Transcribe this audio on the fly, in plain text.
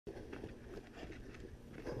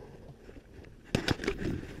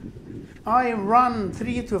I run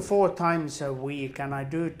 3 to 4 times a week, and I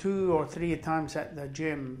do 2 or 3 times at the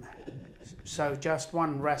gym. So just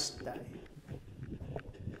one rest day.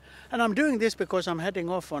 And I'm doing this because I'm heading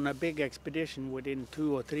off on a big expedition within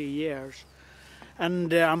 2 or 3 years.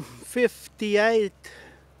 And I'm 58,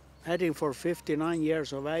 heading for 59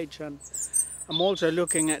 years of age. And I'm also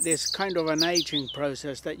looking at this kind of an aging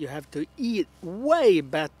process that you have to eat way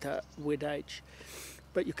better with age.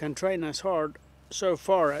 But you can train as hard, so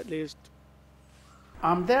far at least.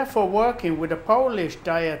 I'm therefore working with a Polish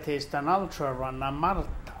dietist and ultra runner, Marta.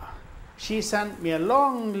 She sent me a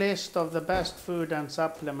long list of the best food and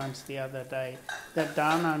supplements the other day that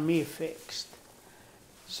Dana and me fixed.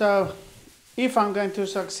 So, if I'm going to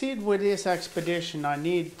succeed with this expedition, I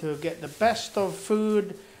need to get the best of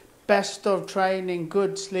food, best of training,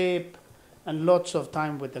 good sleep, and lots of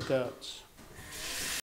time with the girls.